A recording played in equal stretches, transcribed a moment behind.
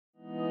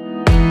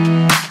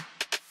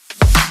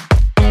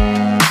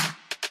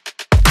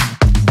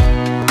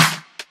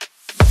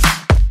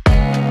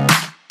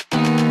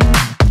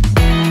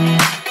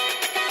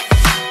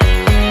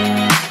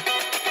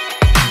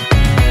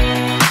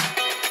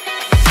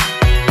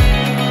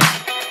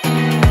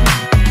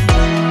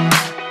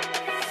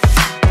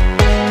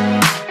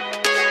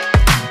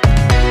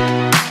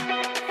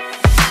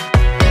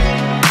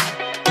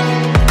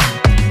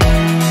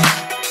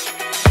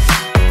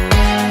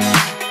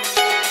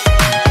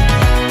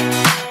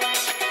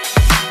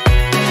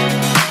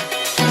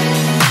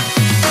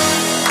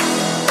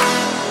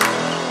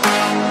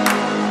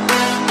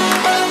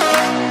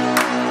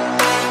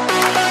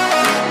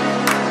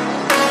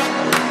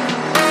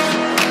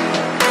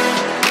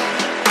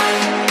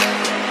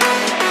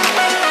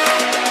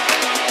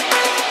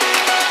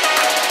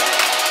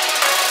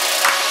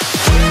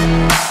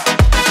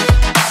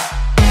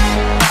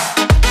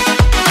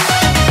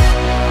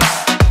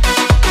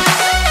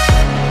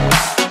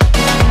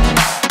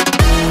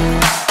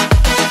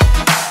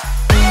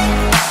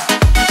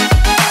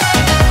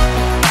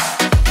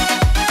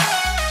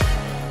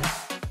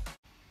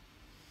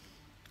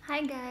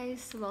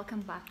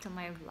welcome back to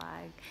my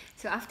vlog.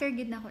 So after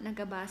gid na ako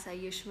nagabasa,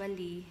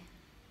 usually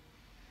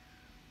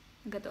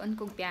nagatuon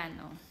kog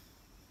piano.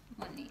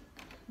 Moni.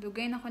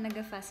 Dugay na ako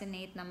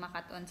naga-fascinate na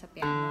makatuon sa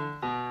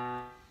piano.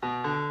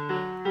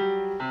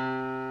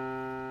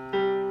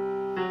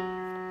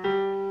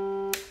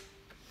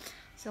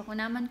 So kung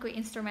naman ko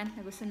instrument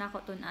na gusto na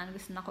ako tunan,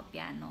 gusto na ako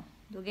piano.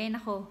 Dugay na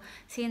ko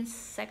since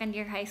second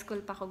year high school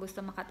pa ako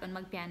gusto makatuon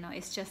magpiano.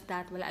 It's just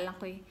that wala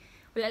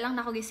lang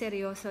na ako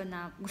giseryoso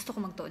na gusto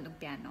ko magtuon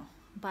og piano.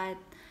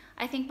 But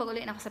I think pag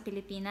uli na ako sa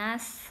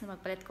Pilipinas,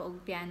 magpalit ko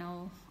og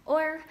piano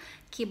or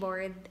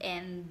keyboard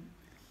and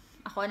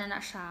ako na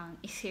siyang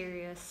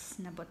i-serious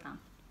na butang.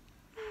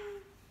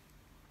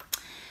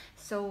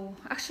 So,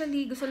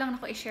 actually, gusto lang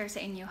ako i-share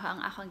sa inyo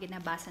ang akong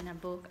ginabasa na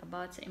book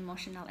about sa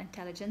emotional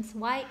intelligence,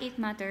 Why It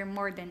Matter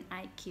More Than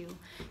IQ.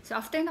 So,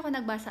 after na ako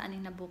nagbasa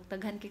aning na book,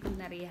 daghan kay kog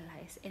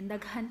na-realize and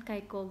daghan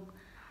kay kog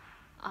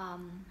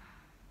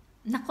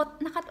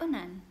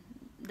nakatunan.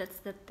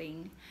 That's the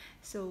thing.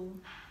 So,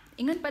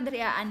 ingon pa diri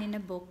ani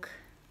na book,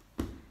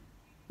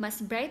 mas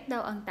bright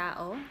daw ang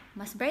tao,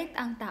 mas bright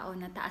ang tao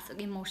na taas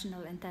og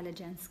emotional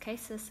intelligence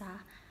kaysa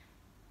sa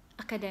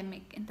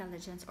academic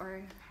intelligence or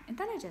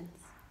intelligence.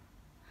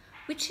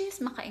 Which is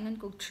makaingon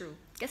kog true.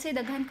 Kasi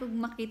daghan kog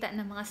makita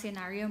na mga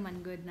scenario man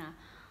good na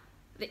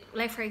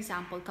like for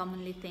example,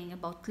 commonly thing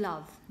about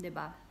love, 'di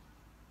ba?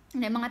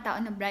 Na mga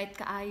tao na bright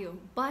kaayo,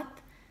 but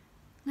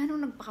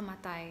nganong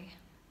nagpakamatay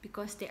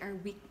because they are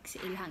weak sa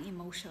ilang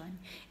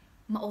emotion.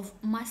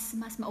 Mas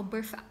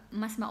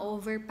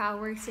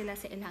ma-overpower sila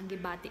sa ilang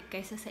gibati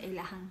kaysa sa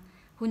ilang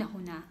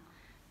hunahuna.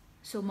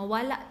 So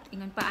mawala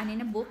ingon pa ani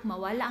na book,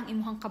 mawala ang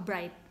imuhang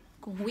ka-bright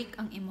kung weak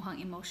ang imuhang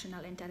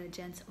emotional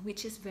intelligence,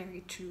 which is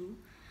very true.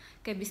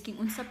 Kay bisking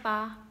unsa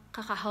pa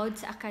kakahawd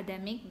sa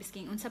academic,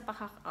 bisking unsa pa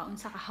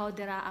unsa kahawd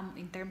dira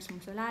in terms mo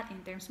sulat,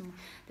 in terms mo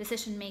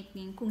decision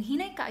making, kung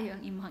hinay kaayo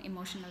ang imuhang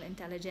emotional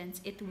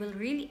intelligence, it will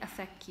really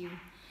affect you.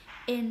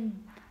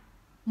 And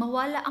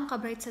mawala ang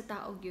ka-bright sa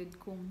tao gyud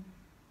kung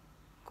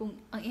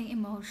ang iyang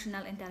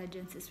emotional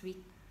intelligence is weak,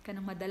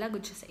 kanang madala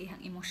gud siya sa iyang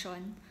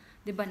emosyon.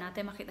 Di ba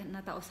natin makita na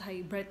tao sa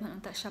high bright man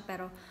unta siya,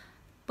 pero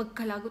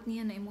pagkalagot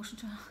niya na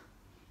emotion siya,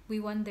 we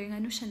wonder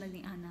nga no siya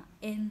naging ana.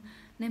 And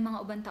na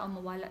mga ubang tao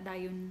mawala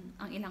dayon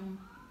ang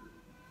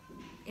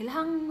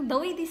ilang the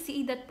way they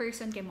see that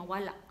person kay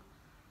mawala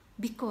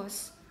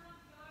because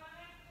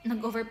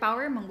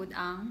nag-overpower manggod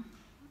ang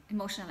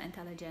emotional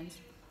intelligence.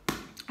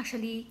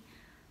 Actually,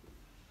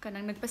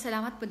 kanang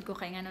nagpasalamat pud ko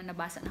kay ngano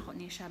nabasa na ko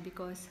niya siya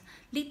because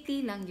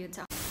lately lang yun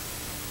sa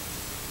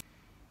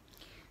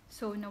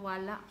so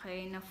nawala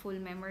kay na full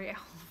memory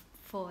ako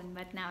phone,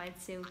 but now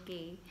it's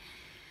okay.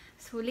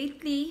 So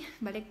lately,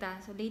 balik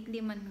ta. So lately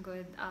man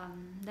good,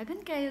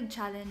 daghan kayo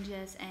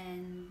challenges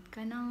and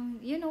kanang,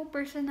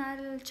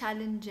 personal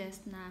challenges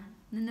na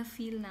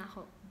na-feel na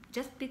ako.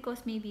 Just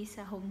because maybe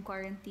sa home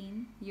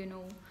quarantine,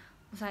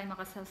 usay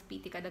maka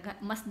self-pity ka,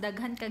 mas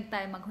daghan kag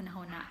tayo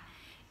maghunahuna.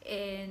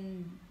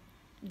 And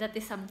that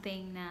is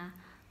something na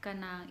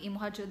kanang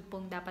imuha jud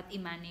pong dapat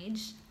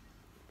i-manage.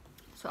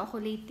 So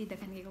ako lately,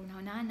 daghan kay kong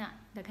nahunana,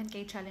 daghan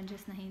kay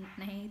challenges na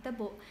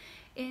nahitabo.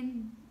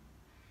 And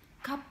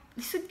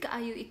lisod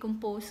kaayo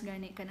i-compose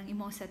gani kanang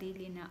imong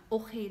sarili na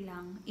okay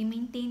lang,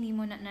 i-maintain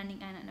nimo na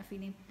naning ana na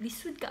feeling.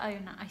 Lisod kaayo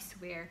na, I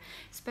swear.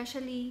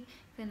 Especially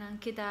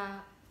kanang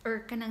kita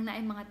or kanang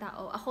naay mga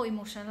tao, ako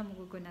emotional lang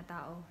mugud na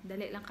tao.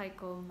 Dali lang kay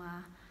ko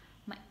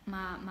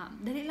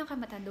dali lang kay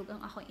matandog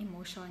ang akong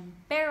emotion.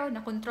 Pero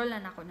na-control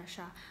na ako na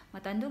siya.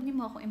 Matandog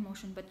nimo akong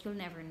emotion but you'll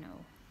never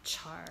know.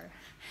 Char.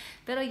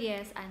 Pero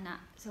yes, ana.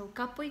 So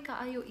kapoy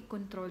kaayo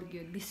i-control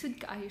gyud. Lisod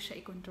kaayo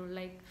siya i-control,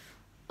 like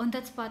on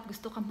that spot,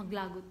 gusto ka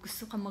maglagot,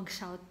 gusto ka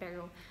mag-shout,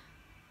 pero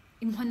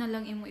imuha na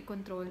lang imo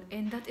i-control.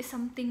 And that is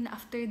something na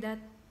after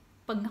that,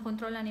 pag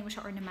na-control na nimo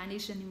siya or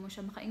na-manage na nimo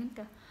siya, makaingon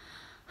ka.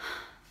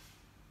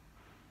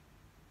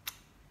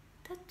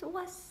 That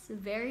was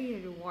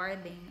very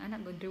rewarding.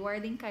 Anak good,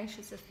 rewarding kayo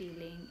siya sa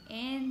feeling.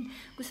 And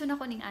gusto na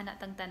ko ning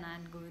anak tang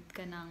tanan, good,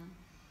 kanang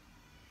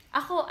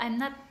ako, I'm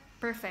not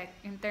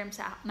perfect in terms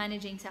sa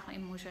managing sa akong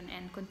emotion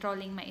and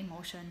controlling my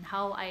emotion,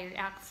 how I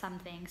react some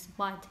things,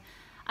 but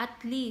at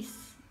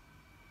least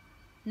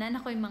na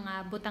ako'y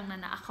mga butang na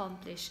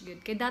na-accomplish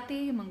good. Kay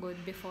dati man good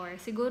before,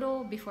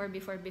 siguro before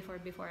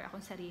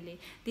akong sarili,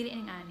 dili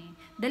ning ani.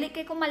 Dali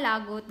kay ko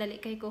malagot,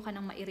 dali kay ko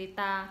kanang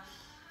mairita.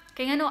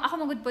 Kay ngano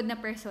ako magud pod na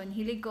person,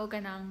 hilig ko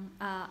kanang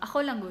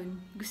ako lang gud.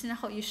 Gusto na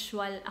ko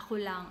usual, ako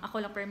lang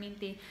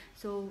permanente.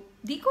 So,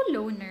 di ko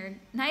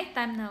loner. Night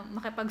time na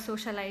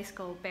makipag-socialize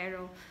ko,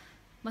 pero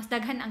mas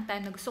daghan ang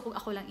time na gusto ko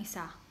ako lang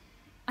isa.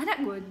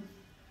 Ana good.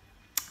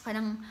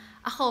 Kanang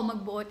ako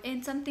magbuot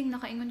and something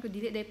nakaingon ko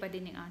dili day pa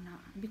din ning ana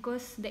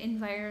because the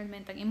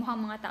environment, ang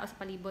imuhang mga tao sa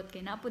palibot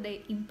kay naa po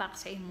day impact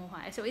sa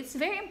imuha. So it's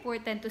very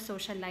important to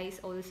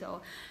socialize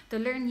also,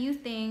 to learn new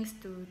things,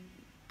 to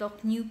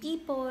talk new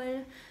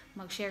people,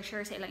 mag-share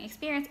sa ilang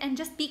experience, and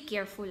just be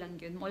careful lang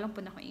yun. Mo lang po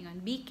na ko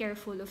ingon, be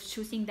careful of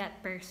choosing that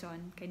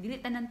person. Kay dili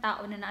tanan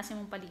tao na naa sa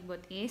imong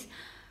palibot is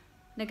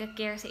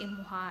naga-care sa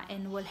imuha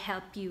and will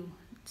help you.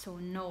 So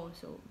no.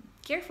 So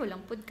careful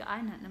lang pud ka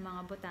ana ng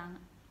mga butang.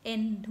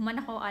 And human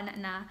ako ana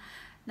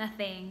na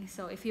thing.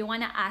 So if you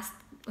wanna ask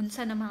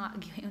unsa na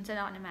unsa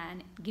na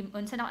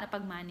ako na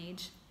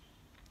pag-manage,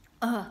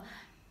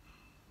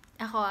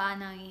 ako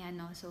anang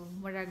so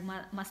murag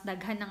mas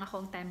daghan nang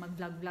akong time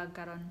mag-vlog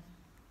karon.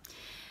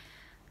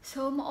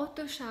 So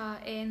mauto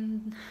siya,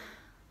 and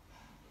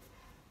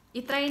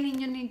i-try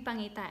ninyo ning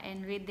pangita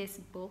and read this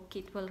book.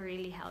 It will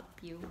really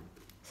help you.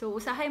 So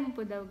usahay mo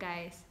po daw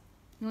guys.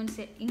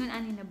 Ingon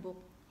ani na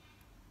book.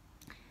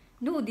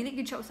 No, dili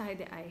gid siya usahay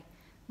di ay.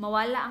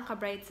 Mawala ang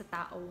ka-bright sa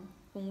tao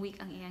kung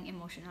weak ang iyang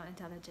emotional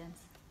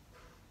intelligence.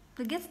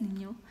 Nagets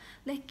ninyo?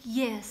 Like,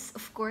 yes,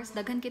 of course,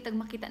 daghan kitag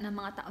makita ng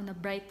mga tao na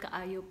bright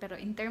kaayo, pero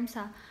in terms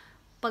sa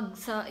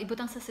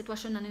ibutang sa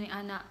sitwasyon na ni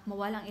ana,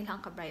 mawala ang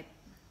ilang ka-bright.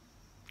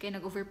 Kaya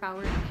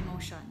nag-overpower ang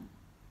emotion.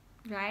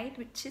 Right?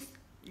 Which is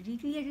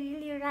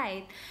really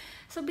right.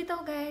 So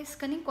bitaw guys,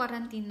 kaning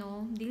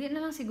quarantino, dili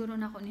na lang siguro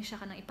na ako ni siya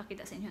kanang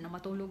ipakita sa inyo na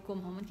matulog ko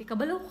mo kay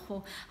kabalo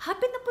ko.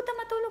 Hapit na pud ta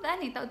matulog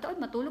ani, taud-taud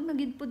matulog na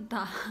gid pud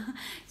ta.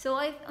 So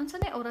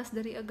unsa na oras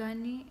diri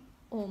agani?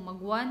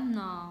 Mag-1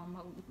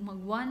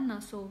 na.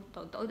 So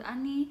taud-taud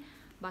ani,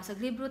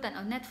 basag libro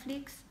tan-aw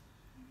Netflix.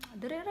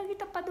 Diri ra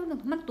kita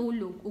padulog,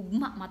 matulog,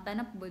 ugma mata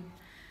na pud.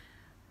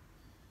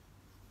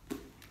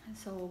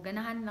 So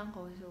ganahan lang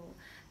ko. So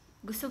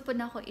gusto po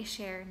na ako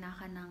i-share na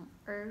kanang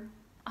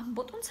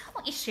ambot unsa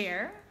akong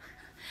i-share.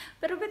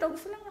 Pero bitaw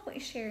gusto lang ako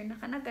i-share na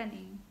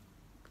kanaganing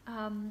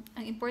ang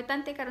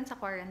importante karon sa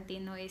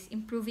quarantine is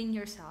improving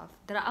yourself.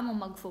 Dara mo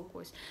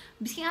mag-focus.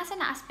 Biski asa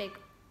na aspect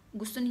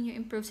gusto ninyo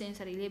improve sa inyong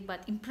sarili,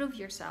 but improve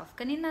yourself.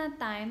 Kanina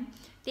time,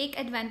 take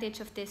advantage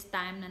of this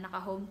time na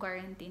naka-home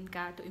quarantine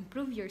ka to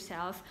improve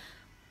yourself.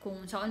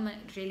 Kung saan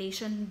man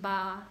relation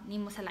ba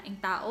nimo sa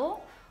laing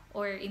tao,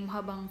 or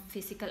imuha bang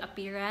physical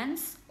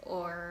appearance,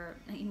 or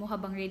imuha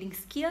bang reading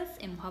skills,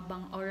 imuha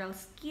bang oral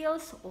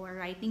skills, or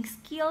writing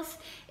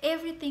skills,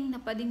 everything na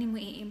pwede nimo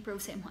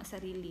i-improve sa imong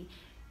sarili,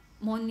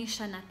 mo ni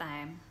siya na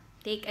time.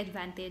 Take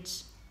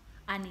advantage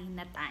ani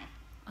na time.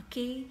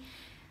 Okay?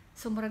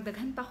 So murag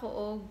daghan pa ko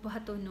og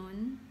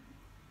buhatonon.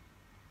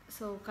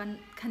 So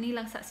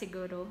kanilang sa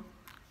siguro.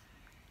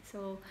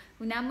 So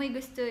kung namoy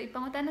gusto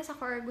ipangutan na sa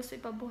or gusto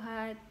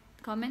ipabuhat,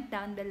 comment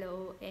down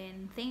below,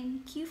 and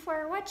thank you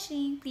for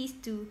watching. Please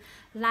do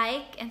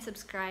like and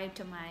subscribe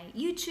to my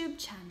YouTube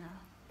channel.